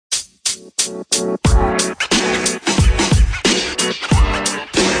Hi,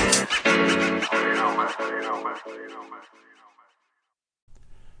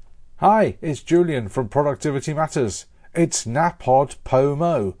 it's Julian from Productivity Matters. It's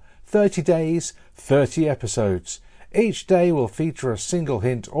NaPodPoMo. 30 days, 30 episodes. Each day will feature a single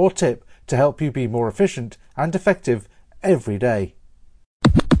hint or tip to help you be more efficient and effective every day.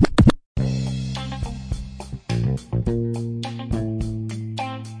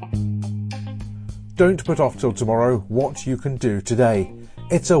 Don't put off till tomorrow what you can do today.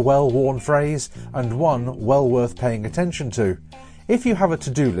 It's a well-worn phrase and one well worth paying attention to. If you have a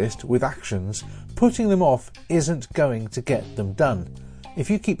to-do list with actions, putting them off isn't going to get them done.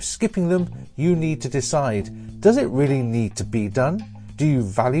 If you keep skipping them, you need to decide, does it really need to be done? Do you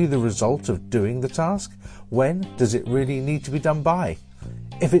value the result of doing the task? When does it really need to be done by?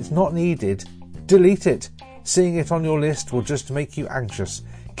 If it's not needed, delete it. Seeing it on your list will just make you anxious.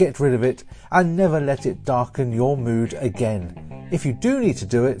 Get rid of it and never let it darken your mood again. If you do need to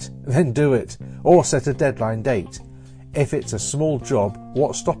do it, then do it, or set a deadline date. If it's a small job,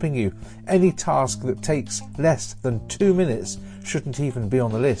 what's stopping you? Any task that takes less than 2 minutes shouldn't even be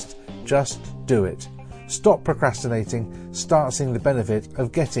on the list. Just do it. Stop procrastinating. Start seeing the benefit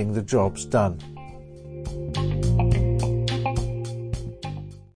of getting the jobs done.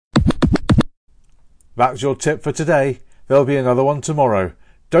 That's your tip for today. There'll be another one tomorrow.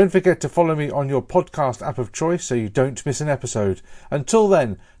 Don't forget to follow me on your podcast app of choice so you don't miss an episode. Until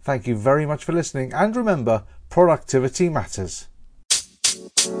then, thank you very much for listening, and remember, productivity matters.